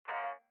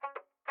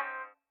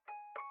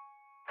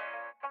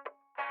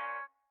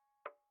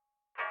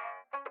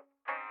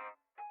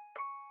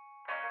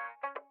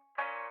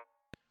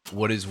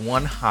what is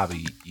one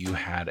hobby you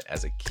had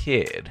as a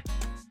kid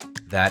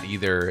that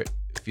either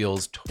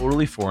feels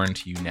totally foreign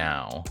to you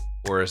now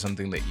or is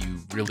something that you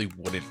really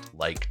wouldn't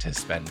like to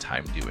spend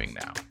time doing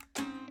now?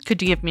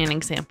 Could you give me an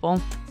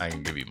example? I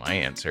can give you my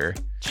answer.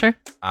 Sure.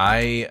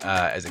 I,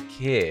 as a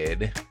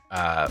kid,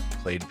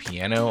 played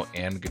piano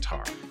and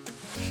guitar.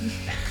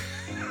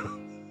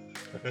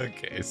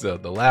 Okay, so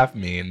the laugh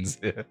means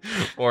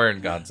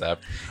foreign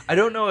concept. I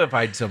don't know if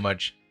I'd so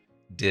much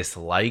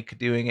dislike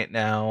doing it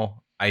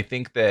now. I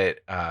think that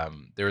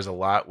there was a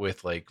lot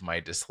with like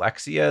my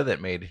dyslexia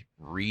that made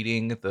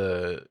reading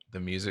the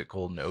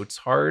musical notes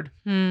hard.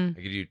 I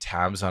could do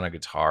tabs on a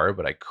guitar,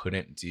 but I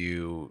couldn't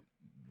do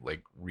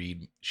like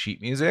read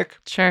sheet music.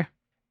 Sure.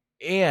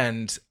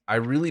 And I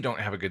really don't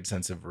have a good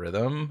sense of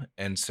rhythm.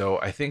 And so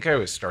I think I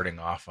was starting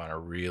off on a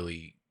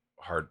really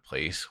hard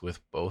place with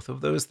both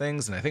of those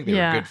things. And I think they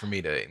were good for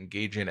me to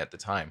engage in at the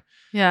time.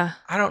 Yeah.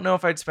 I don't know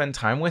if I'd spend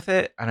time with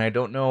it. And I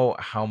don't know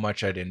how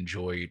much I'd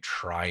enjoy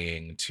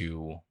trying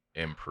to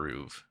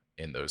improve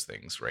in those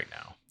things right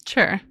now.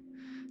 Sure.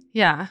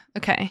 Yeah.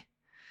 Okay.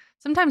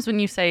 Sometimes when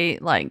you say,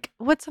 like,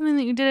 what's something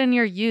that you did in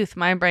your youth,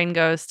 my brain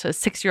goes to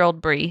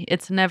 6-year-old Bree.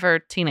 It's never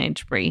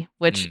teenage Bree,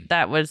 which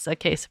that was a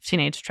case of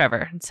teenage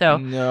Trevor. So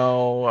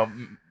no,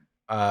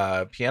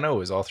 piano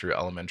was all through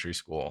elementary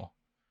school.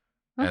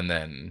 Oh. And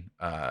then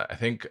I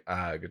think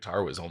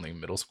guitar was only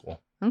middle school.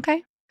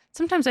 Okay.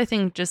 Sometimes I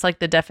think just like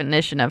the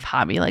definition of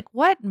hobby, like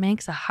what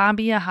makes a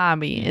hobby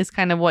is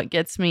kind of what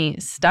gets me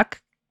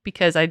stuck,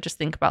 because I just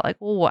think about like,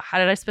 well, how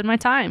did I spend my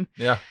time?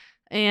 Yeah.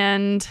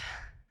 And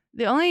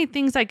the only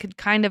things I could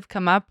kind of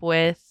come up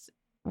with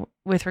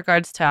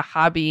regards to a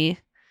hobby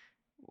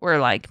were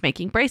like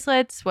making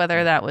bracelets,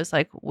 whether that was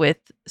like with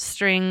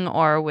string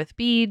or with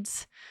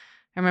beads.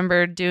 I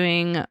remember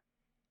doing a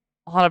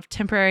lot of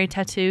temporary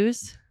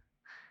tattoos,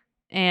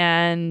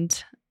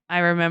 and I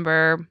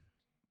remember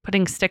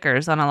putting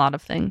stickers on a lot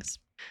of things.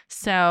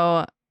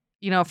 So,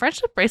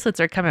 friendship bracelets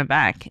are coming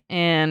back,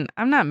 and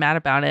I'm not mad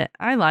about it.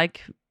 I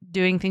like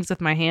doing things with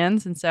my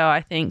hands, and so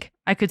I think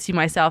I could see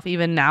myself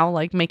even now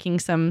like making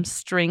some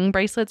string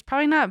bracelets,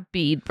 probably not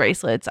bead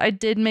bracelets. I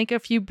did make a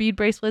few bead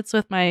bracelets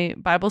with my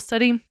Bible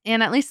study,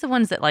 and at least the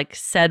ones that like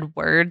said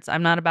words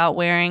I'm not about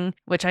wearing,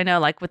 which I know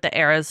like with the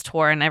Eras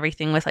tour and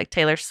everything with like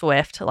Taylor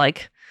Swift,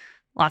 like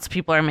lots of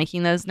people are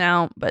making those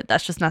now, but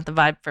that's just not the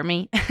vibe for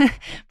me.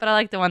 But I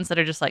like the ones that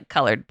are just like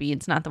colored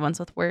beads, not the ones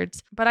with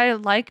words. But I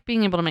like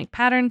being able to make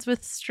patterns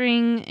with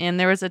string, and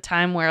there was a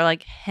time where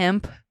like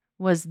hemp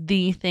was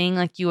the thing.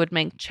 Like you would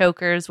make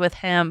chokers with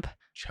hemp.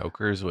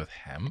 Chokers with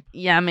hemp?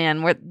 Yeah,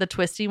 man. Were the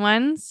twisty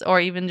ones, or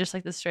even just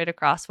like the straight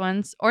across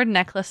ones, or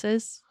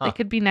necklaces. They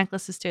could be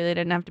necklaces too. They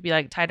didn't have to be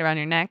like tied around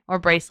your neck, or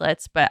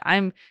bracelets, but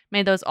I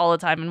made those all the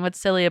time. And what's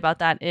silly about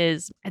that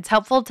is it's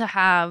helpful to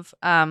have,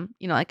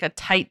 like a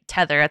tight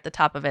tether at the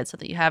top of it so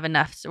that you have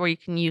enough where you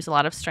can use a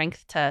lot of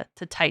strength to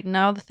tighten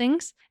all the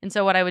things. And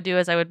so what I would do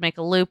is I would make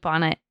a loop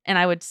on it, and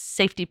I would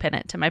safety pin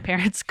it to my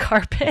parents'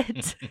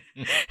 carpet.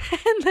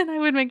 And then I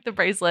would make the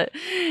bracelet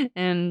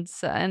and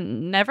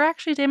never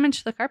actually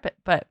damage the carpet.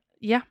 But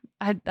yeah,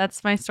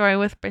 that's my story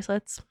with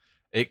bracelets.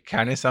 It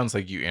kind of sounds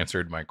like you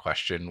answered my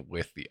question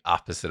with the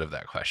opposite of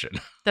that question.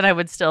 That I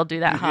would still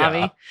do that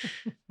hobby.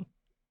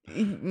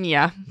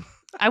 Yeah.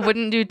 I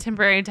wouldn't do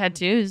temporary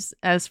tattoos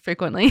as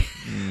frequently.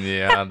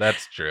 Yeah,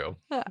 that's true.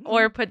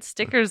 Or put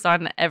stickers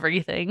on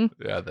everything.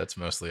 Yeah, that's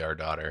mostly our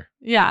daughter.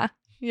 Yeah.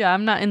 Yeah,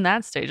 I'm not in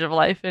that stage of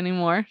life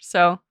anymore.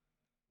 So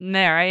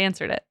there, I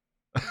answered it.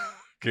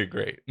 Okay,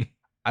 great.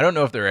 I don't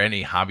know if there are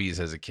any hobbies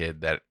as a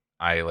kid that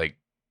I like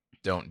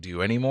don't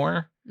do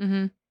anymore.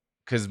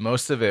 Because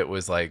most of it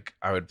was like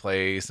I would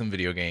play some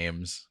video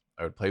games.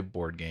 I would play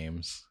board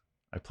games.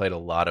 I played a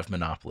lot of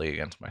Monopoly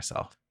against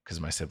myself because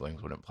my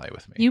siblings wouldn't play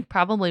with me. You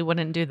probably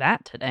wouldn't do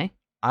that today.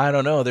 I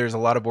don't know. There's a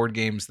lot of board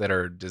games that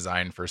are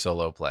designed for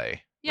solo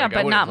play. Yeah, like,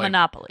 but not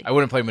Monopoly. I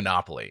wouldn't play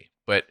Monopoly,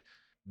 but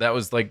that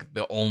was like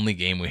the only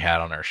game we had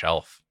on our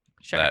shelf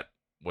that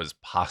was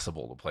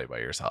possible to play by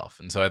yourself.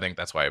 And so I think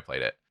that's why I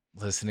played it.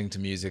 Listening to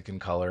music and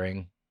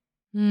coloring.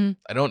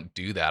 I don't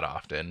do that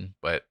often,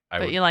 but I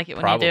would you like it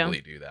when probably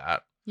you do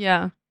that.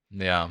 Yeah.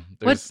 Yeah.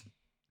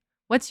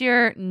 What's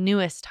your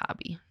newest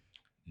hobby?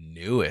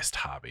 Newest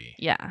hobby?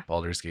 Yeah.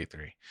 Baldur's Gate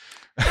 3.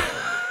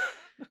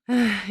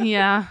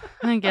 Yeah,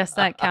 I guess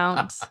that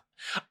counts.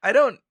 I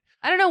don't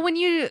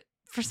know,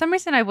 for some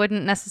reason I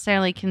wouldn't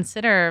necessarily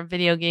consider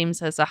video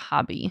games as a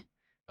hobby.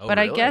 But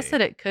really? I guess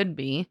that it could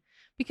be.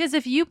 Because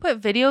if you put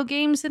video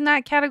games in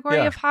that category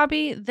of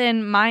hobby,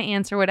 then my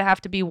answer would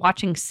have to be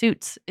watching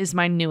Suits is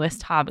my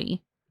newest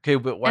hobby. Okay,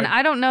 but why? And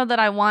I don't know that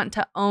I want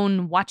to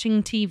own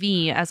watching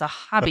TV as a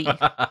hobby.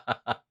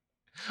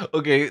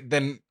 Okay,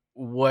 then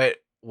what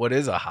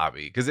is a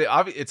hobby? Because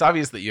it's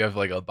obvious that you have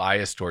like a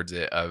bias towards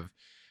it of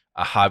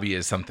a hobby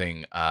is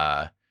something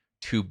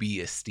to be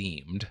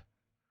esteemed,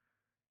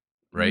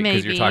 right?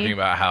 Because you're talking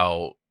about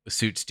how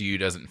Suits to you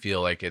doesn't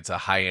feel like it's a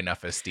high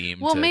enough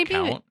esteem to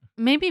count.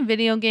 Maybe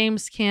video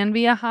games can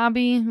be a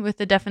hobby with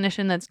the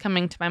definition that's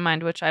coming to my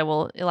mind, which I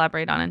will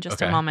elaborate on in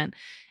just a moment.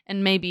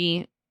 And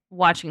maybe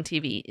watching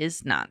TV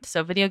is not.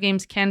 So video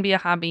games can be a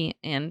hobby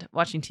and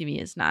watching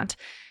TV is not.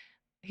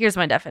 Here's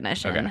my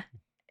definition. Okay.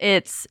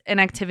 It's an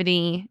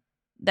activity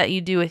that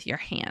you do with your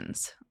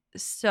hands.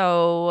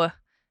 So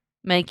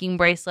making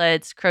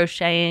bracelets,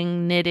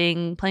 crocheting,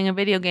 knitting, playing a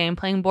video game,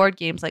 playing board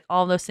games, like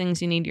all those things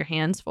you need your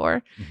hands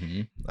for.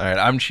 Mm-hmm. All right,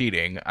 I'm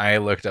cheating. I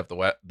looked up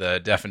the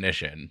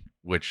definition,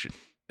 which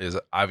is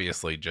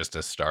obviously just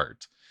a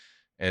start.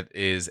 It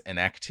is an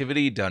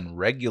activity done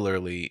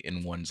regularly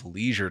in one's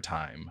leisure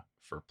time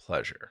for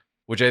pleasure,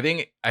 which I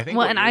think. Well,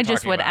 what and you're I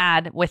just talking would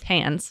about- add with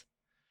hands.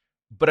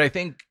 But I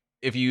think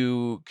if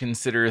you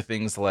consider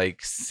things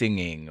like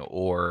singing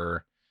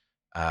or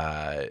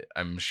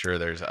I'm sure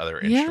there's other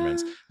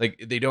instruments, Yeah.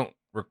 like they don't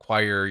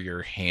require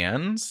your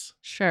hands.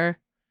 Sure.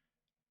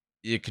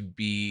 It could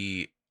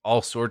be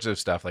all sorts of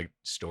stuff like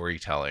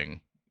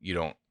storytelling. You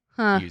don't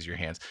use your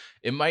hands.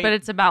 It might, But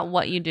it's about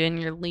what you do in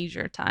your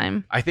leisure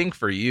time. I think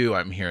for you,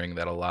 I'm hearing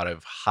that a lot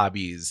of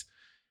hobbies,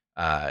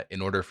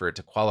 in order for it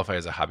to qualify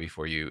as a hobby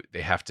for you,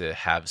 they have to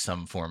have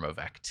some form of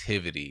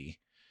activity.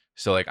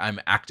 So like I'm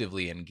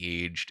actively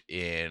engaged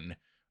in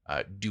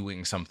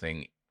doing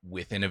something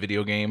within a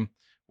video game,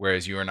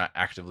 whereas you are not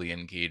actively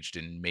engaged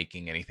in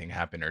making anything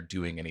happen or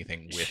doing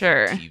anything with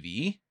Sure.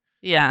 TV.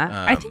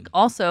 Yeah. I think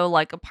also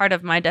like a part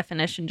of my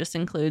definition just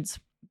includes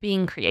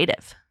being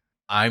creative.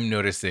 I'm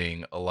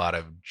noticing a lot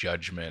of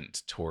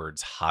judgment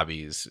towards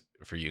hobbies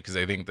for you because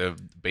I think the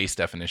base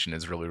definition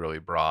is really, really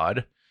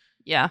broad.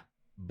 Yeah.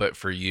 But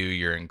for you,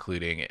 you're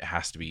including it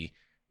has to be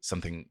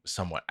something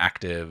somewhat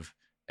active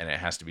and it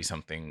has to be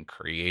something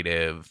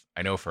creative.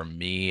 I know for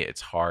me,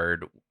 it's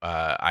hard.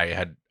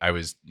 I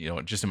was,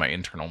 just in my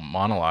internal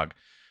monologue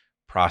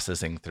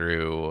processing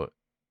through,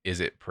 is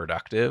it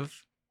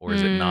productive or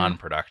is it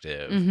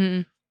non-productive?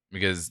 Mm-hmm.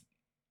 Because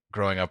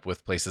growing up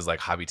with places like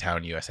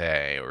Hobbytown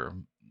USA or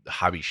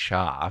hobby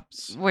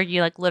shops where you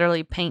like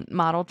literally paint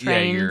model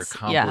trains. Yeah, you're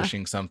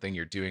accomplishing something,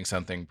 you're doing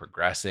something,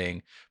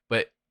 progressing.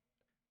 But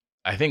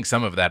I think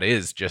some of that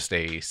is just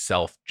a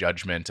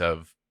self-judgment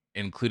of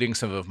including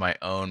some of my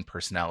own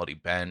personality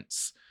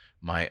bents,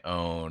 my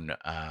own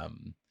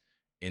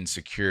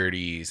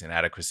insecurities,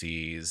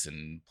 inadequacies,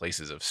 and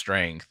places of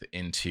strength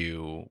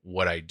into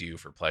what I do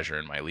for pleasure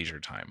in my leisure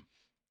time.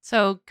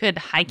 So could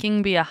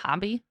hiking be a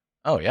hobby?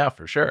 Oh, yeah,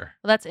 for sure.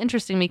 Well, that's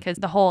interesting because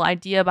the whole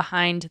idea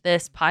behind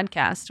this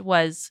podcast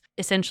was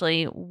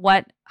essentially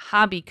what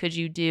hobby could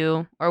you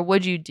do or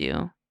would you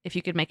do if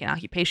you could make an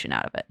occupation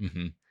out of it?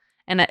 Mm-hmm.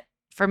 And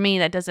for me,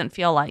 that doesn't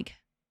feel like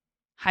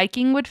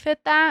hiking would fit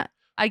that.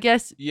 I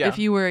guess if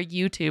you were a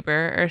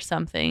YouTuber or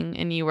something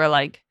and you were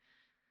like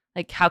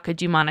how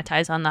could you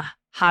monetize on the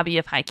hobby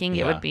of hiking?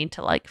 It would be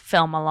to like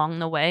film along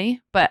the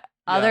way. But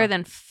other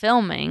than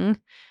filming,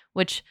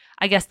 which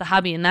I guess the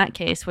hobby in that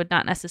case would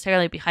not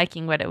necessarily be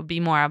hiking, but it would be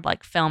more of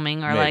like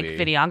filming or like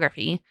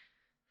videography.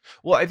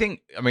 Well, I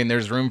think,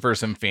 there's room for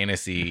some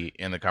fantasy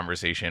in the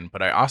conversation,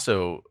 but I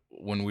also,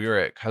 when we were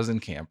at cousin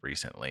camp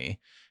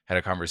recently, had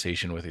a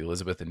conversation with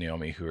Elizabeth and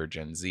Naomi, who are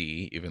Gen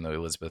Z, even though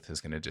Elizabeth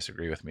is going to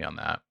disagree with me on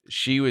that.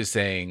 She was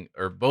saying,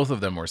 or both of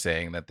them were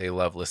saying, that they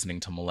love listening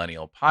to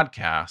millennial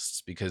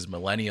podcasts because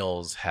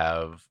millennials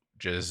have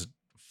just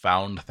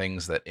found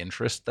things that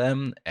interest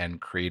them and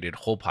created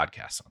whole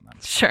podcasts on them.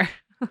 Sure.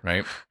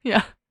 Right?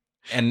 Yeah.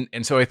 And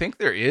so I think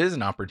there is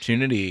an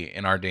opportunity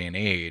in our day and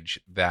age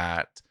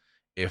that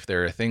if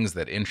there are things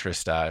that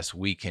interest us,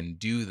 we can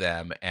do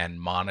them and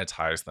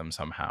monetize them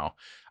somehow.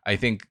 I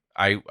think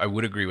I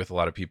would agree with a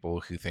lot of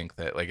people who think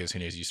that like as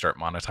soon as you start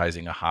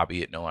monetizing a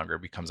hobby, it no longer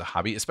becomes a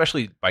hobby,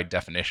 especially by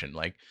definition.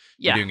 Like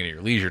you're doing it in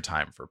your leisure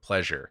time for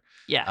pleasure.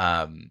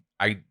 Yeah.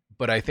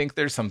 But I think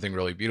there's something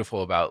really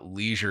beautiful about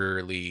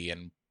leisurely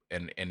and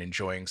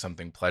enjoying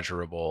something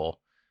pleasurable.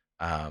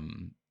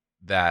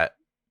 That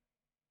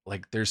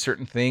like there's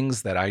certain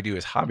things that I do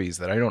as hobbies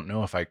that I don't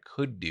know if I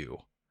could do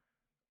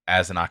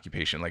as an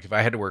occupation. Like if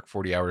I had to work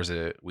 40 hours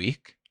a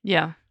week,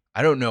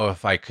 I don't know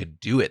if I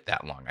could do it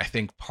that long. I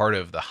think part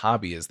of the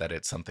hobby is that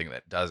it's something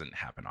that doesn't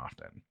happen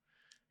often.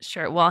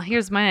 Sure. Well,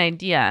 here's my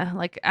idea.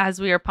 Like as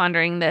we were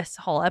pondering this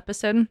whole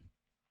episode,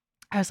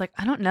 I was like,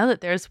 I don't know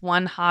that there's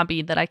one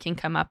hobby that I can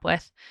come up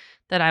with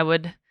that I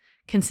would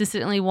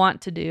consistently want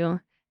to do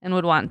and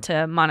would want to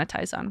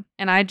monetize on.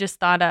 And I just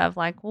thought of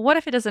like, well, what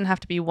if it doesn't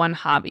have to be one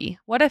hobby?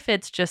 What if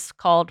it's just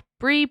called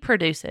Bree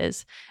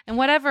Produces and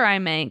whatever I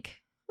make,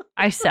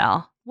 I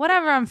sell.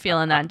 Whatever I'm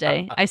feeling that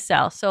day, I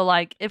sell. So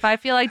like if I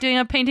feel like doing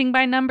a painting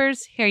by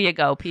numbers, here you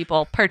go,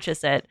 people,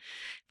 purchase it.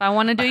 If I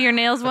want to do your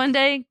nails one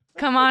day,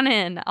 come on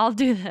in. I'll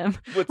do them.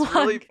 What's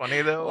really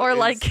funny though, or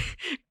like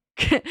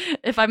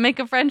if I make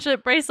a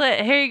friendship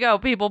bracelet, here you go,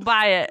 people,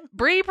 buy it.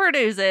 Bree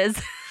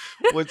Produces.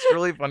 What's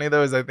really funny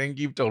though is I think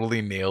you've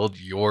totally nailed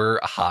your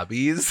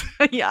hobbies.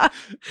 Yeah.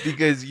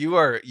 Because you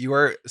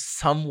are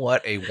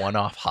somewhat a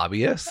one-off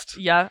hobbyist.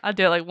 Yeah, I'll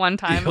do it like one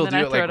time and then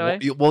I throw it away.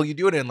 Well, you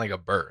do it in like a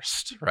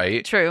burst,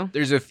 right? True.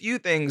 There's a few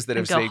things that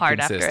have stayed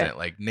consistent.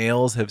 Like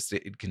nails have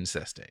stayed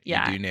consistent.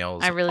 Yeah. You do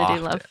nails I really often.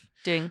 do love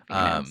doing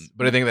fingernails.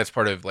 But I think that's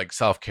part of like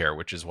self-care,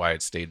 which is why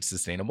it stayed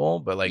sustainable.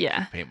 But like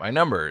paint by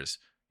numbers,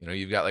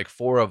 You've got like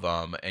 4 of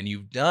them and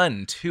you've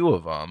done 2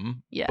 of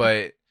them, Yeah.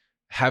 but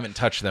haven't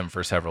touched them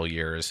for several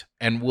years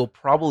and will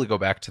probably go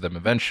back to them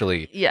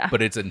eventually. Yeah.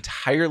 But it's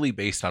entirely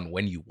based on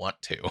when you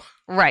want to.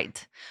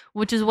 Right.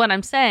 Which is what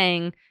I'm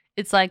saying.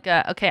 It's like,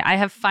 okay, I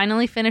have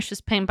finally finished this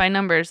paint by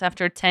numbers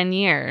after 10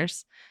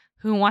 years.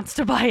 Who wants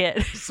to buy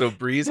it? So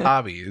Bree's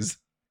hobbies,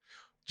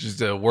 just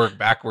to work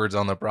backwards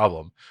on the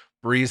problem,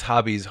 Bree's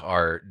hobbies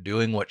are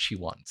doing what she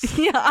wants.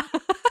 Yeah.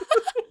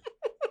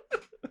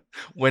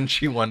 When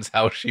she wants,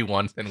 how she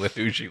wants, and with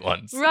who she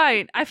wants.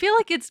 Right. I feel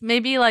like it's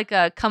maybe like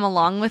a come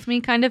along with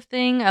me kind of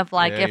thing of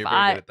like Yeah, you're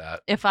very good at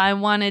that. if I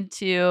wanted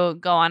to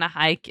go on a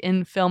hike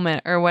and film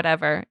it or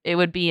whatever, it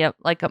would be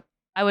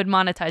I would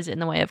monetize it in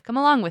the way of come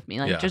along with me.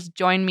 Like just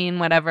join me in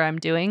whatever I'm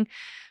doing.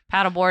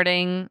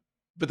 Paddleboarding.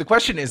 But the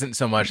question isn't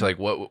so much like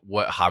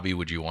what hobby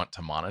would you want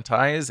to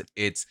monetize?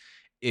 It's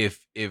if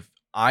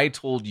I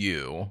told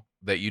you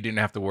that you didn't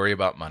have to worry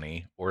about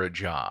money or a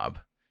job,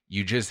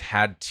 you just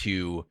had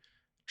to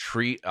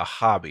treat a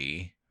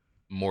hobby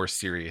more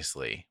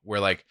seriously, where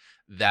like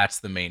that's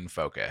the main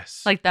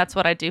focus. Like that's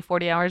what I do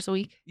 40 hours a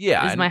week.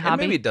 Yeah, is my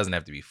hobby. And maybe it doesn't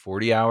have to be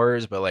 40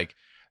 hours, but like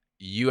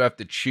you have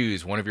to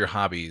choose one of your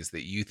hobbies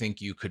that you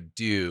think you could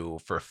do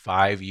for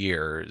 5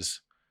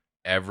 years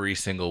every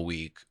single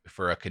week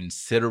for a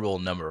considerable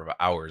number of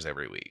hours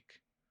every week.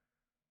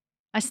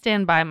 I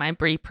stand by my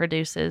Brie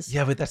produces.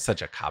 Yeah, but that's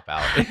such a cop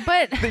out.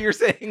 But you're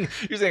saying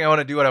I want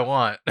to do what I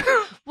want.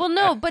 Well,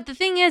 no, but the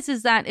thing is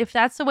that if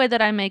that's the way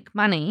that I make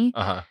money,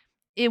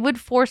 it would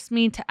force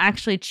me to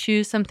actually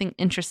choose something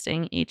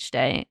interesting each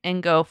day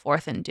and go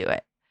forth and do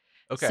it.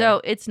 Okay.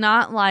 So it's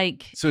not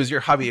like. So is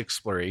your hobby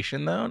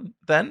exploration though?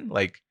 Then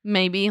like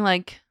maybe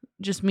like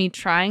just me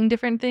trying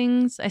different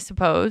things, I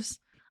suppose.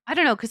 I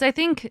don't know, because I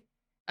think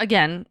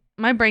again,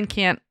 my brain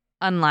can't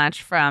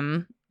unlatch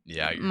from.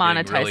 Yeah, you're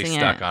monetizing really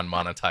stuck on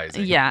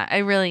monetizing. Yeah, I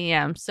really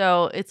am.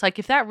 So it's like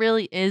if that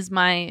really is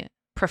my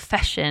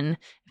profession,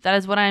 if that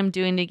is what I'm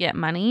doing to get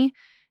money,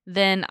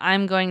 then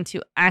I'm going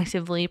to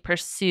actively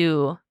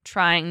pursue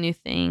trying new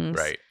things.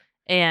 Right.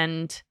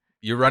 And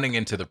you're running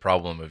into the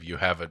problem of you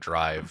have a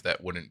drive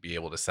that wouldn't be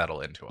able to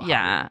settle into a hobby.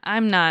 Yeah,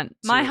 I'm not.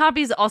 My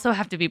hobbies also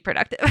have to be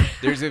productive.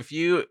 There's a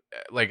few,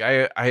 like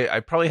I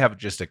probably have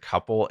just a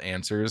couple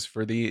answers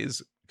for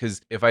these,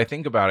 because if I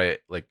think about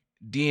it, like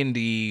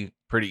D&D,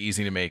 pretty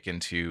easy to make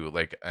into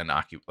like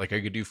like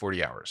I could do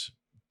 40 hours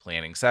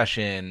planning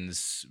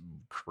sessions,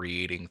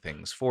 creating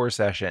things for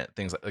session,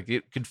 things like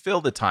it could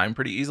fill the time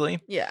pretty easily.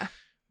 Yeah.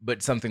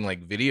 But something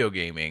like video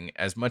gaming,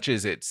 as much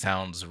as it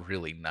sounds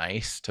really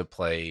nice to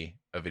play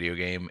a video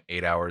game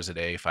 8 hours a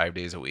day, 5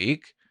 days a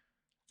week,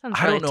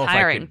 sounds really I don't know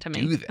tiring if I could to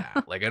me. do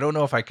that. Like I don't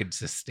know if I could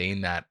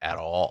sustain that at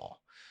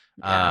all.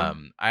 Yeah.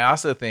 I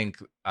also think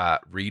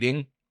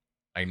reading,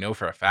 I know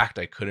for a fact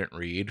I couldn't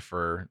read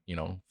for,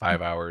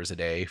 5 hours a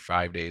day,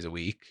 5 days a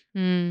week.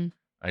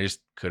 I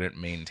just couldn't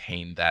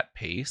maintain that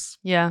pace.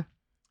 Yeah.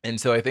 And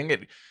so I think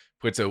it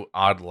puts an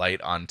odd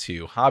light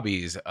onto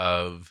hobbies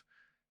of,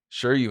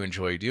 sure, you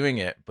enjoy doing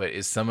it, but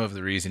is some of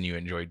the reason you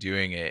enjoy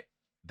doing it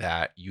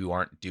that you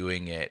aren't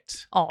doing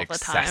it all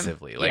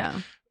excessively? The time.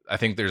 Like, I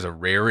think there's a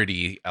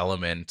rarity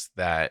element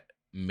that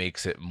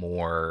makes it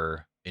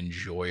more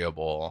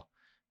enjoyable,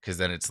 because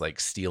then it's like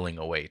stealing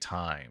away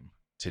time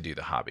to do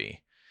the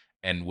hobby.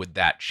 And would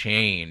that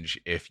change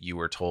if you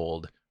were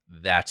told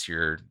that's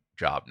your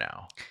job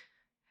now?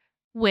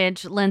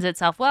 Which lends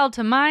itself well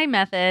to my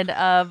method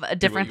of a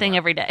different thing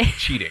every day.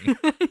 Cheating.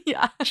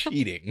 Yeah.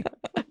 Cheating.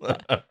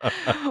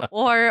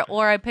 or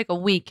I pick a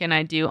week and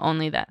I do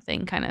only that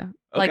thing, kind of.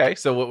 Okay,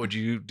 so what would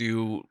you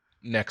do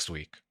next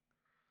week?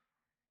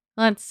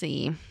 Let's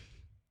see.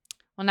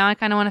 Well, now I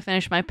kind of want to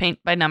finish my paint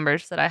by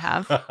numbers that I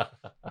have.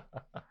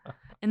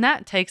 And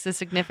that takes a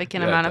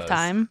significant amount of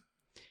time.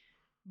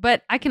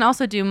 But I can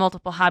also do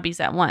multiple hobbies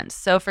at once.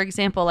 So, for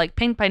example, like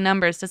paint by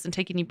numbers doesn't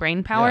take any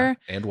brain power.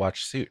 Yeah, and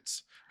watch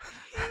Suits.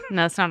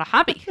 No, it's not a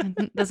hobby.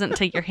 It doesn't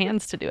take your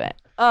hands to do it.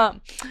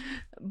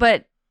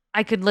 But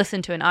I could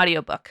listen to an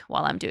audiobook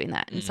while I'm doing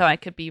that. And so I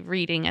could be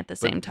reading at the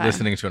same time.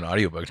 Listening to an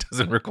audiobook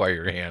doesn't require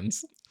your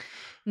hands.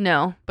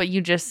 No, but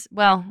you just,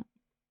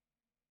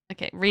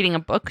 okay, reading a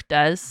book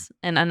does,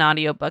 and an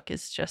audiobook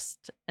is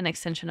just an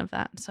extension of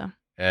that. So.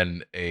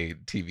 And a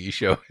TV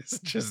show is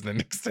just an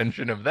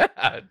extension of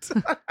that.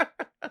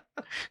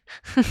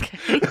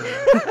 Okay.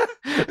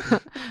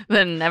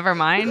 Then never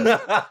mind.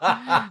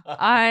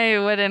 I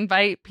would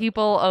invite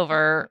people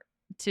over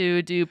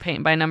to do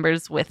paint by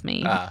numbers with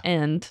me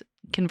and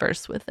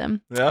converse with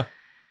them. Yeah.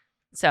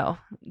 So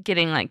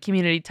getting like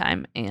community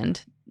time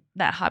and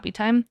that hobby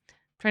time. I'm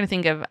trying to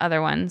think of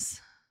other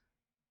ones.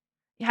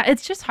 Yeah,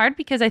 it's just hard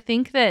because I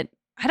think that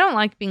I don't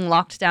like being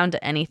locked down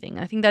to anything.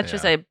 I think that's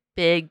just a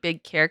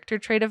big character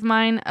trait of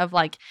mine, of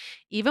like,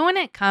 even when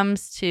it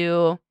comes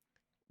to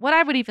what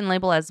I would even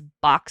label as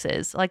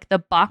boxes, like the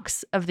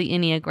box of the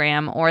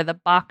Enneagram or the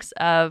box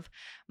of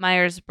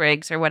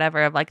Myers-Briggs or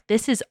whatever, of like,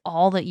 this is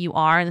all that you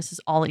are and this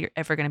is all that you're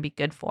ever going to be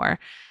good for.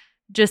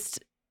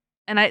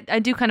 And I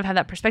do kind of have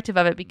that perspective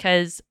of it,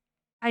 because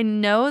I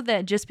know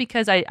that just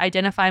because I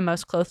identify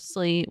most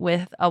closely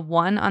with a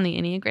 1 on the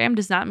Enneagram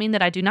does not mean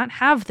that I do not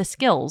have the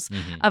skills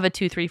Mhm. of a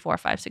 2, 3, 4,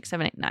 5, 6,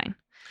 7, 8, 9.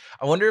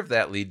 I wonder if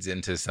that leads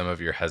into some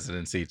of your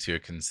hesitancy to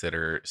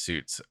consider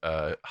suits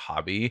a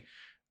hobby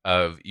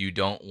of you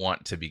don't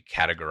want to be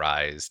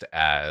categorized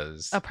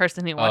as, A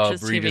person who oh,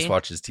 watches Bree just TV.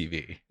 watches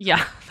TV.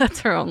 Yeah,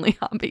 that's her only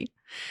hobby.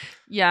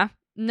 Yeah.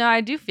 No,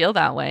 I do feel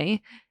that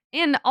way.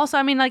 And also,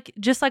 I mean, like,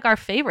 just like our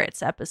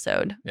favorites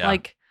episode, Yeah.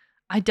 like,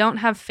 I don't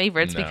have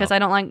favorites No. because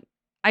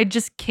I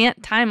just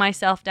can't tie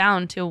myself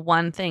down to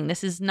one thing.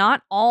 This is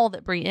not all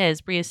that Brie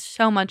is. Brie is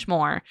so much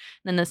more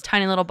than this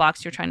tiny little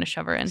box you're trying to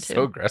shove her into.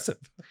 So aggressive.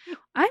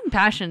 I'm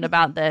passionate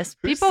about this.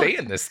 Who's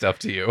saying this stuff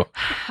to you?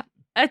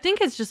 I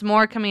think it's just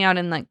more coming out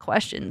in like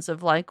questions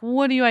of like,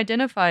 what do you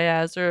identify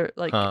as? Or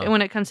like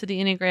when it comes to the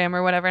Enneagram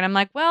or whatever. And I'm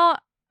like, well,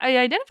 I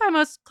identify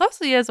most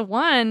closely as a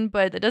 1,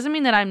 but that doesn't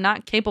mean that I'm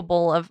not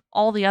capable of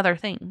all the other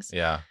things.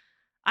 Yeah.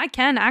 I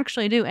can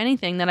actually do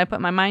anything that I put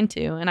my mind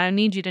to, and I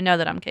need you to know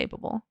that I'm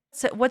capable.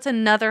 So what's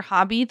another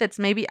hobby that's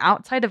maybe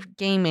outside of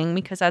gaming,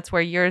 because that's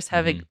where yours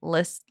have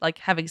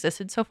have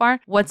existed so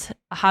far? What's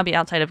a hobby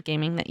outside of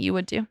gaming that you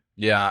would do?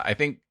 Yeah,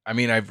 I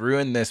mean, I've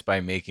ruined this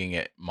by making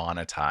it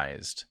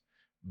monetized,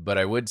 but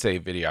I would say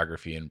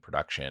videography and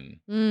production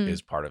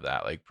is part of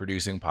that, like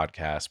producing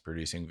podcasts,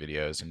 producing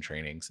videos and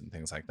trainings and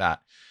things like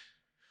that.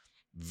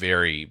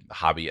 Very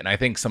hobby. And I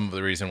think some of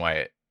the reason why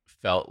it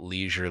felt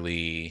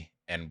leisurely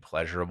and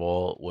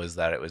pleasurable was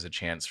that it was a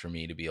chance for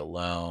me to be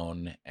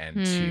alone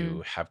and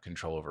to have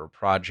control over a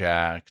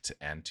project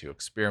and to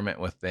experiment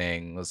with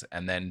things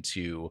and then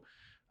to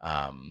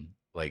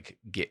like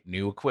get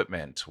new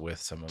equipment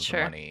with some of the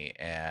money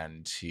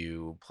and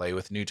to play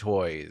with new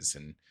toys.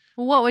 And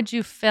what would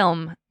you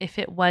film if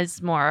it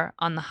was more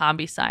on the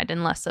hobby side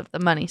and less of the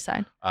money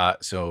side?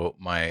 So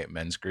my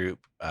men's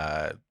group,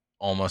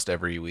 almost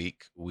every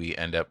week we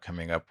end up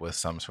coming up with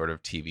some sort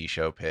of TV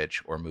show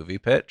pitch or movie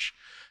pitch.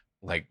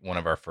 Like one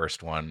of our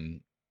first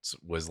ones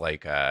was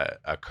like a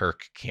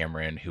Kirk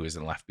Cameron who was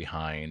in Left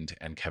Behind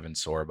and Kevin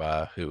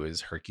Sorba, who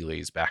is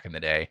Hercules back in the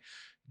day,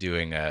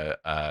 doing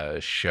a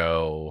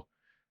show.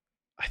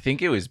 I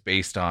think it was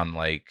based on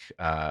like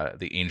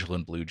the Angel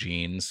in Blue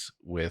Jeans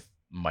with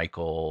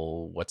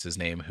Michael, what's his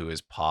name, who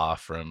is Pa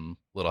from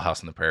Little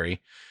House on the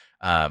Prairie.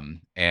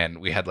 And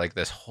we had like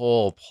this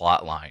whole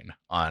plot line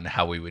on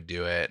how we would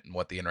do it and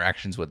what the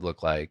interactions would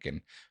look like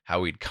and how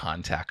we'd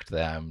contact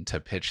them to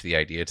pitch the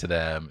idea to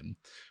them and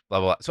blah,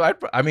 blah, blah. So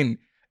I mean,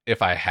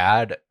 if I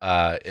had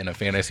in a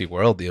fantasy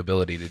world the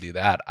ability to do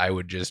that, I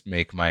would just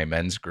make my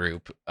men's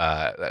group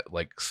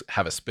like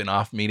have a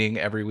spin-off meeting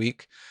every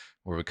week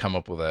where we come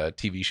up with a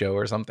TV show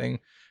or something.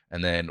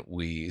 And then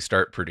we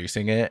start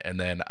producing it and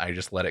then I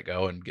just let it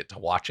go and get to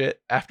watch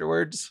it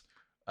afterwards.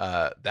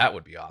 That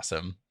would be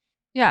awesome.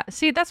 Yeah.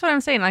 See, that's what I'm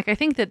saying. Like, I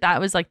think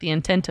that was like the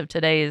intent of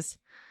today's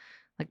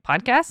like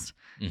podcast.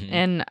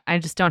 And I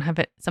just don't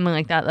have something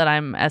like that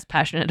I'm as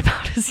passionate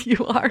about as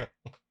you are.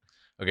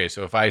 Okay.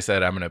 So if I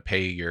said I'm going to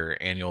pay your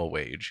annual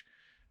wage,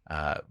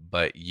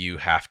 but you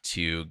have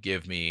to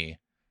give me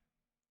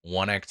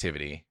one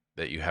activity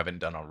that you haven't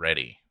done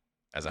already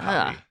as a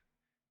hobby,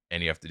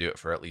 and you have to do it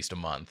for at least a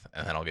month,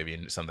 and then I'll give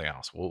you something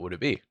else, what would it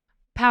be?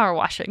 Power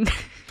washing.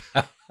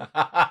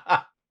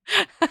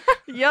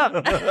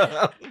 Yep.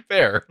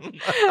 Fair.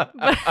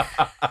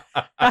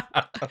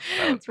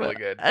 That's really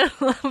good. I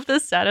love the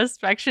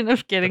satisfaction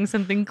of getting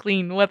something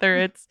clean, whether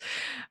it's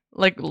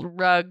like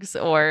rugs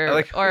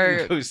or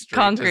concrete.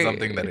 To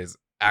something that is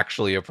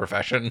actually a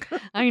profession.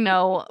 I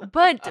know,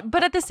 but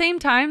at the same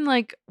time,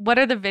 like, what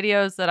are the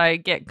videos that I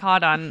get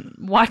caught on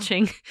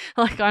watching,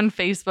 like on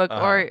Facebook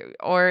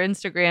or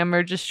Instagram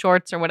or just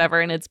shorts or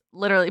whatever, and it's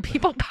literally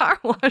people power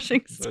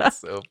washing stuff. That's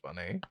so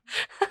funny.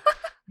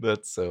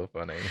 That's so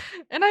funny.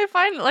 And I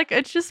find like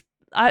it's just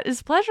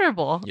it's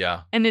pleasurable.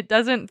 Yeah. And it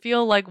doesn't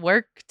feel like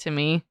work to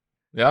me.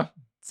 Yeah.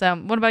 So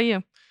what about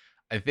you?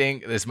 I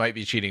think this might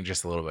be cheating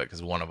just a little bit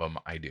because one of them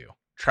I do.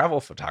 Travel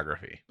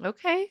photography.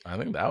 Okay. I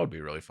think that would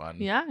be really fun.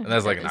 Yeah. And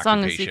that's like an as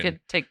occupation. long as you could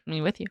take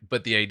me with you.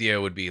 But the idea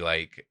would be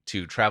like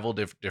to travel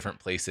different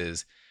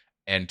places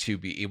and to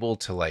be able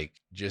to like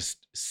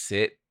just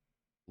sit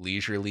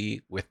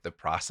leisurely with the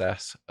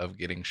process of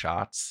getting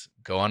shots,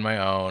 go on my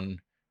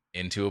own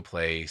into a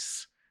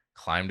place,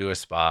 climb to a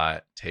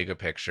spot, take a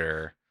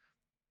picture,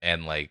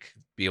 and like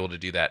be able to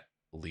do that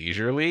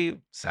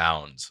leisurely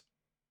sounds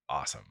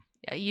awesome.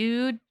 Yeah,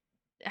 you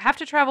have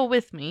to travel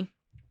with me,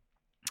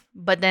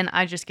 but then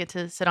I just get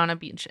to sit on a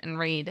beach and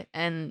read,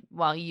 and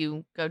while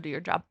you go do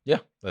your job. Yeah,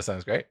 that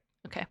sounds great.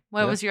 Okay,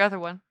 what was your other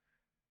one?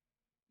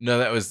 No,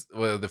 that was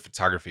the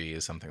photography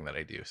is something that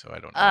I do, so I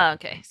don't know. Oh,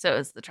 okay, so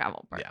it's the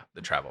travel part. Yeah,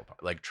 the travel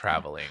part, like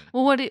traveling.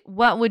 Well,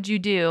 what would you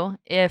do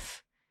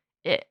if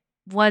it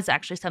was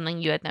actually something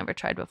you had never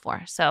tried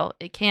before? So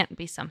it can't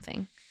be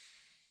something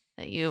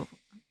that you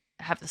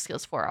have the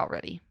skills for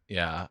already.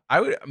 Yeah,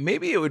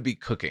 maybe it would be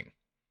cooking.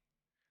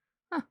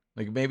 Huh.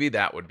 Like maybe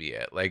that would be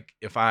it. Like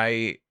if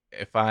I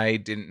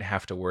didn't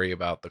have to worry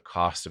about the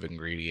cost of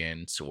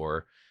ingredients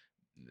or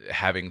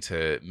having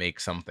to make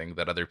something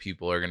that other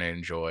people are going to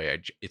enjoy.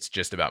 It's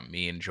just about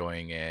me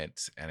enjoying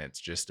it, and it's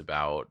just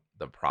about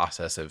the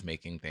process of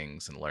making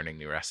things and learning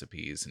new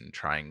recipes and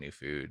trying new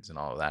foods and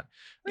all of that.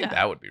 I think Yeah.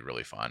 that would be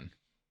really fun.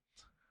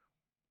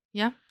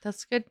 Yeah,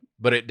 that's good.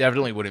 But it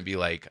definitely wouldn't be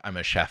like I'm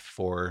a chef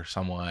for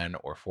someone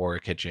or for a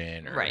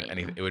kitchen or Right.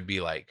 anything. It would be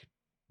like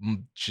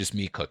just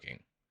me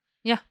cooking.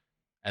 Yeah.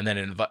 And then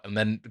and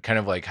then kind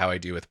of like how I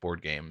do with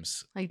board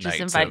games Like just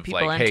nights invite of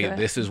people like, hey, into it.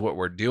 this is what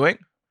we're doing.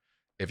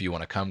 If you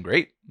want to come,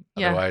 great.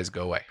 Yeah. Otherwise,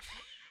 go away.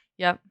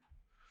 Yep.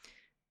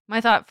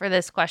 My thought for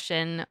this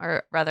question,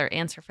 or rather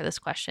answer for this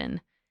question,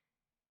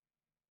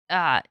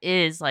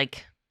 is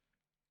like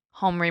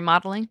home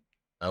remodeling.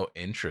 Oh,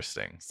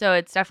 interesting. So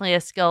it's definitely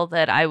a skill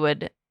that I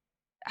would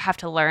have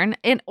to learn,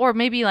 and or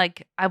maybe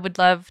like I would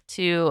love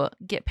to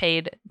get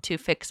paid to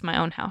fix my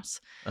own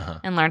house Uh-huh.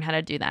 and learn how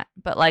to do that,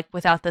 but like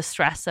without the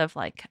stress of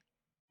like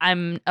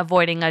I'm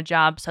avoiding a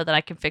job so that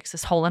I can fix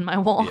this hole in my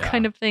wall Yeah.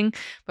 kind of thing,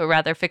 but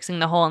rather fixing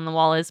the hole in the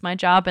wall is my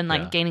job, and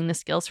like Yeah. gaining the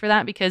skills for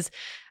that. Because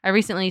I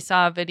recently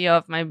saw a video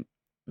of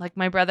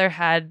my brother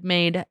had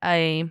made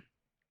a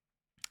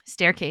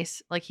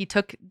staircase. Like he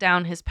took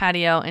down his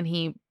patio and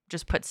he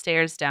just put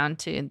stairs down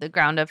to the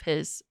ground of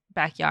his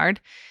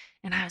backyard.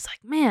 And I was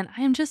like, man,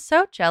 I am just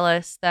so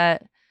jealous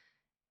that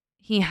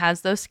he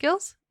has those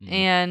skills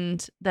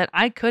and that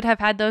I could have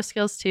had those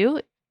skills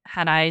too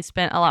had I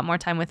spent a lot more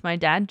time with my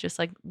dad, just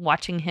like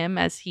watching him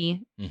as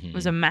he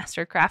was a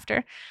master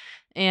crafter.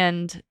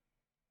 And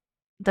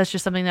that's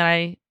just something that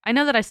I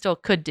know that I still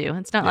could do.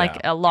 It's not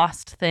like a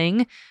lost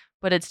thing,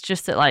 but it's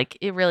just that like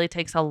it really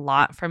takes a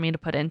lot for me to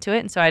put into it.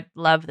 And so I'd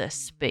love this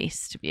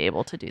space to be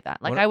able to do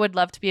that. Like I would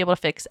love to be able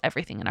to fix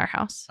everything in our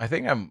house. I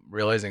think I'm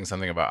realizing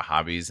something about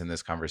hobbies in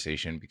this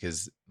conversation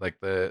because like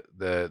the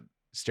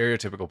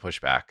stereotypical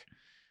pushback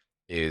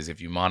is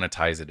if you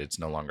monetize it, it's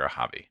no longer a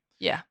hobby.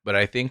 Yeah. But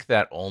I think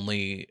that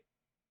only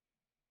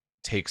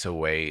takes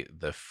away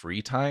the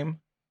free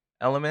time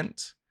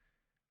element.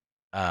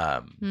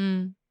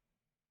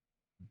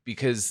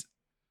 Because,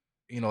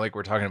 you know, like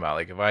we're talking about,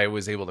 like if I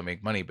was able to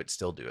make money but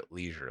still do it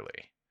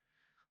leisurely,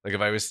 like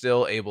if I was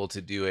still able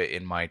to do it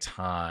in my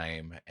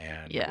time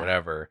and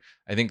whatever,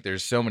 I think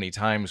there's so many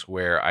times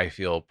where I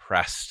feel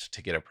pressed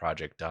to get a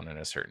project done in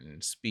a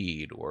certain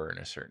speed or in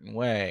a certain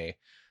way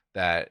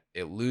that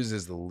it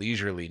loses the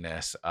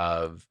leisureliness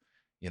of,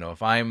 you know,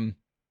 if I'm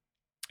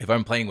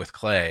playing with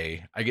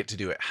clay, I get to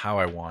do it how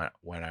I want,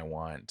 when I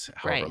want,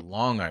 however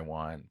long I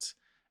want,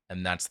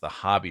 and that's the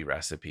hobby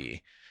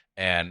recipe.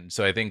 And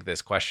so I think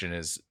this question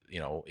is, you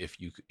know, if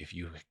you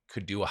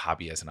could do a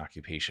hobby as an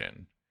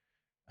occupation,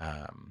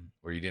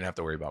 where you didn't have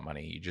to worry about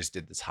money, you just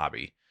did this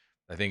hobby.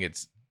 I think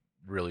it's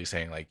really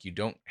saying like you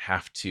don't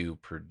have to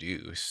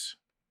produce,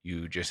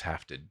 you just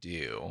have to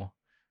do,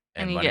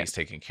 and money's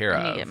taken care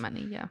of. And you get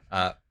money,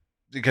 yeah.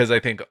 Because I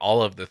think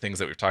all of the things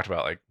that we've talked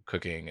about, like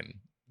cooking and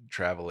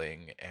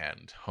traveling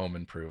and home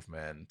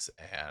improvement,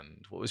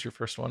 and what was your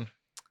first one?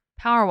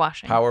 Power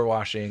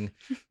washing.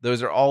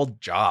 Those are all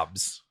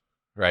jobs,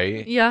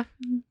 right? Yeah.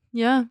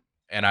 Yeah.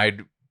 And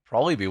I'd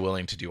probably be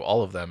willing to do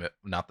all of them,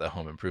 not the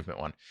home improvement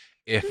one,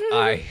 if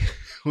I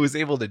was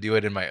able to do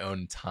it in my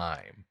own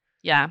time.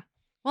 Yeah.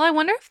 Well, I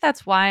wonder if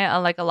that's why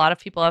like a lot of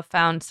people have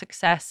found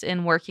success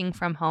in working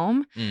from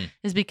home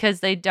is because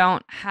they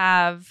don't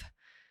have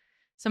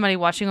somebody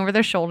watching over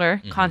their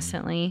shoulder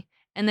constantly,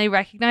 and they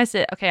recognize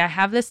that, okay, I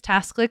have this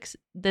task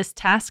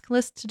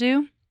list to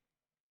do,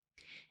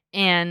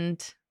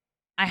 and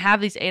I have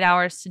these 8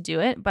 hours to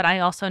do it, but I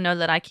also know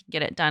that I can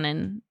get it done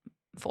in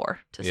 4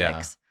 to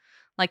 6.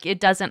 Like it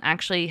doesn't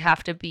actually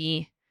have to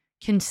be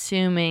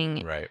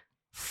consuming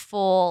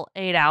full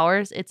 8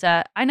 hours. It's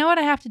I know what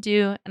I have to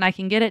do and I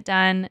can get it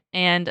done.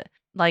 And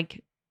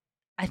like,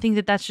 I think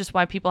that that's just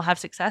why people have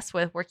success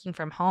with working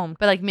from home.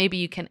 But like maybe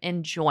you can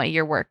enjoy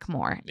your work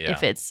more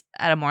if it's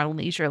at a more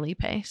leisurely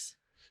pace.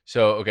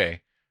 So,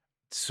 okay.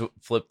 So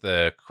flip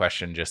the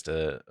question just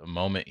a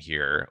moment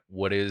here.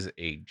 What is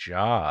a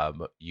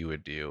job you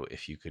would do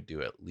if you could do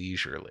it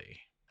leisurely?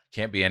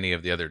 Can't be any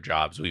of the other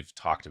jobs we've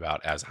talked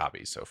about as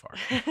hobbies so far.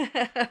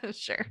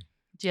 Sure.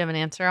 Do you have an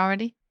answer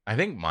already? I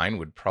think mine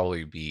would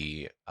probably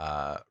be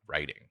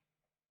writing.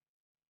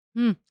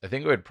 I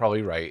think I would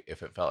probably write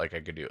if it felt like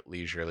I could do it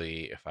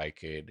leisurely, if I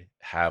could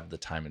have the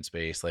time and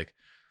space. Like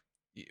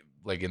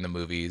in the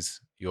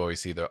movies, you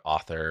always see the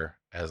author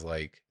as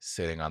like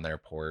sitting on their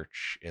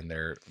porch in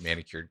their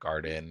manicured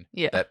garden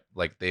that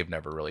like they've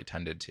never really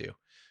tended to,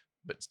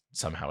 but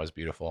somehow is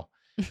beautiful.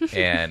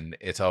 And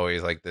it's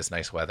always like this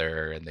nice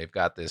weather, and they've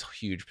got this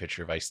huge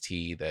pitcher of iced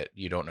tea that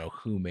you don't know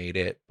who made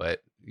it,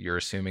 but you're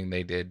assuming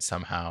they did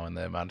somehow in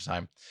the amount of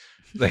time.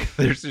 Like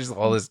there's just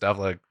all this stuff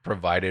like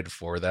provided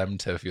for them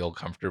to feel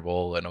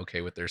comfortable and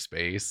okay with their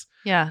space.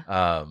 Yeah.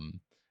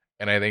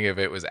 And I think if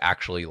it was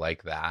actually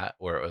like that,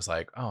 where it was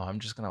like, oh, I'm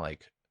just gonna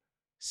like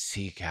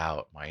seek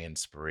out my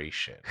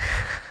inspiration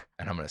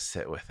and I'm gonna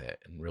sit with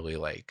it and really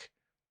like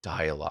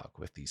dialogue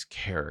with these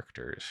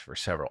characters for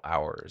several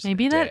hours.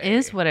 Maybe that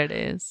is what it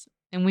is.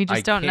 And we I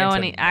just don't know can't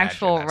any imagine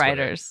actual that's what it is.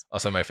 writers.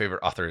 Also, my favorite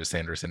author is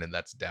Sanderson, and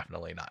that's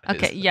definitely not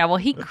Okay, his. yeah, well,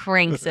 he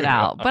cranks it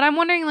out. But I'm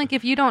wondering, like,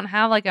 if you don't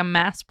have, like, a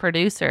mass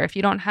producer, if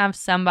you don't have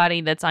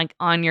somebody that's, like,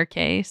 on your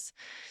case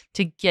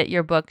to get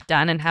your book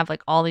done and have,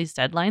 like, all these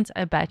deadlines,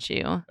 I bet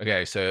you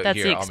Okay, so that's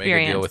here, the I'll make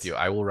a deal with experience. you.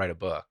 I will write a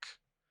book.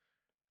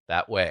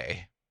 That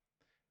way,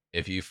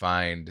 if you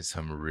find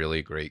some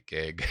really great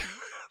gig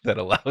that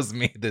allows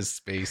me this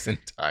space and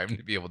time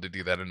to be able to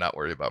do that and not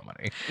worry about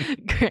money.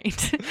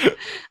 Great.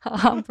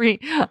 I'll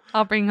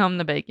bring home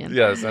the bacon.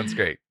 Yeah, sounds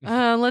great.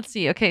 Let's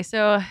see. Okay,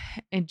 so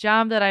a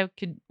job that I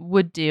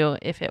would do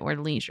if it were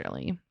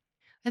leisurely.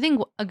 I think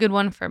a good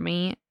one for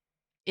me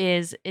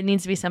is it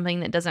needs to be something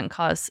that doesn't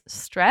cause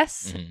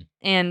stress. Mhm,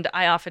 And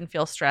I often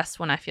feel stressed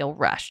when I feel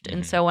rushed.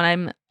 And mhm. so when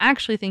I'm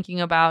actually thinking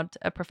about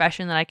a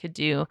profession that I could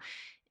do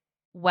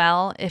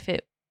well, if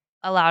it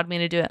allowed me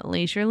to do it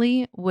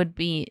leisurely, would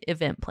be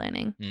event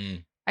planning.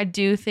 Mm, I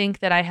do think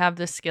that I have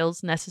the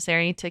skills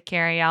necessary to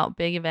carry out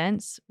big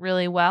events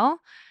really well.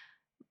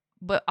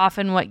 But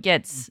often what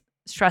gets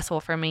stressful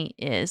for me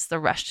is the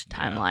rushed Yeah.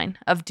 timeline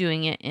of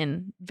doing it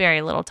in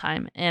very little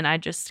time. And I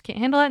just can't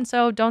handle it. And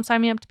so don't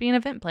sign me up to be an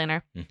event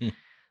planner. mhm.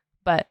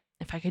 But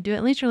if I could do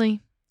it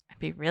leisurely, I'd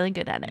be really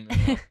good at No.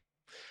 it.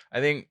 I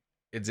think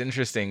it's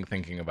interesting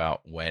thinking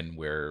about when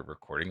we're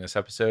recording this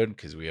episode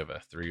because we have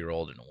a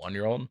 3-year-old and a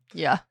 1-year-old.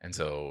 Yeah. And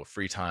so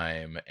free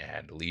time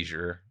and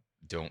leisure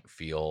don't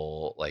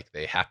feel like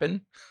they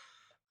happen.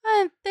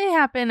 They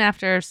happen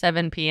after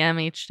 7 p.m.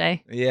 each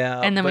day.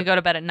 Yeah. And then we go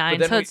to bed at 9.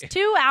 then So it's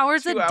 2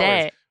 hours 2 a hours.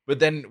 day. But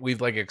then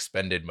we've like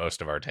expended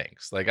most of our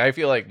tanks. Like I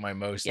feel like my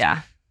most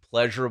Yeah.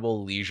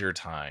 pleasurable leisure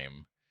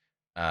time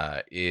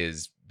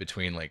is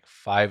between like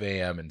 5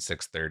 a.m. and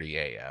 6:30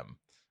 a.m.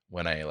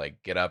 when I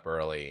like get up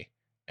early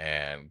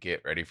and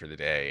get ready for the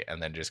day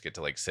and then just get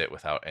to like sit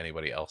without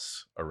anybody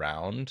else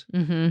around.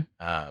 Mm-hmm.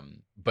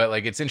 But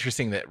like it's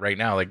interesting that right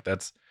now like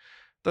those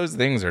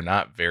things are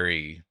not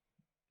very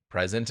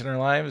present in our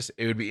lives.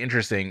 It would be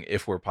interesting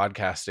if we're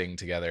podcasting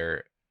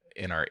together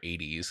in our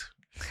 80s,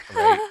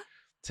 right?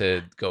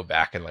 To go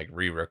back and like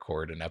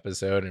re-record an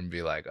episode and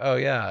be like, oh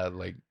yeah,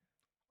 like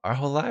our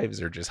whole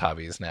lives are just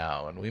hobbies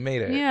now and we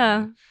made it.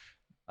 Yeah. And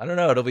I don't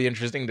know. It'll be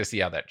interesting to see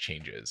how that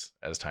changes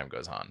as time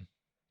goes on.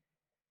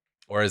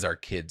 Or as our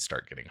kids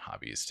start getting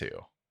hobbies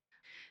too.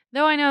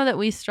 Though I know that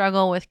we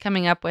struggle with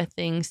coming up with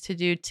things to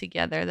do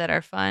together that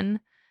are fun,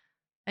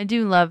 I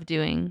do love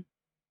doing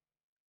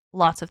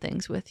lots of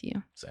things with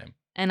you. Same.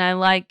 And I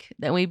like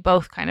that we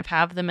both kind of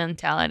have the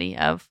mentality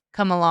of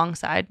come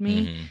alongside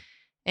me Mhm.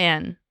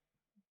 and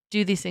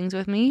do these things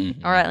with me,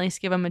 or Mhm. at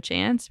least give them a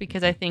chance,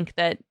 because I think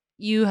that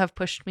you have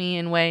pushed me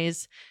in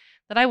ways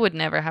that I would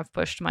never have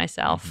pushed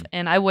myself, Mhm.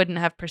 and I wouldn't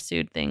have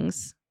pursued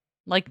things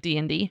like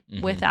D&D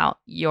Mhm. without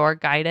your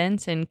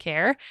guidance and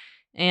care.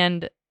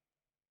 And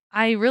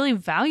I really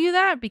value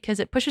that because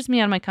it pushes me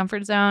out of my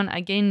comfort zone.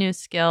 I gain new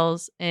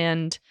skills,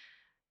 and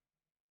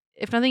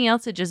if nothing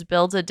else, it just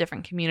builds a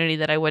different community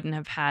that I wouldn't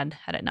have had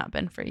it not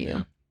been for you.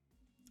 Yeah.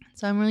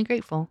 So I'm really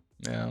grateful.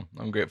 Yeah,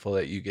 I'm grateful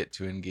that you get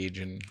to engage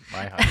in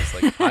my hobbies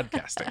like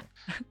podcasting.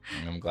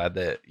 And I'm glad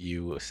that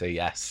you say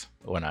yes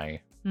when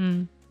I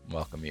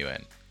welcome you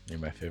in. You're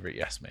my favorite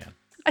yes man.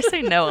 I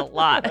say no a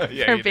lot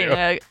Yeah,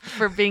 you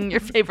for being your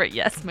favorite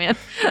yes man.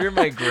 You're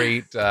my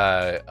great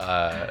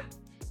Trevor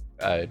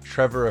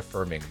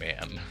affirming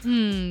man.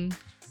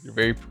 You're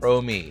very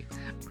pro me.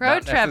 Pro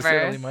Not Trevor.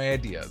 necessarily my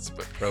ideas,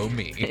 but pro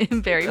me.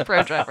 Very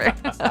pro Trevor.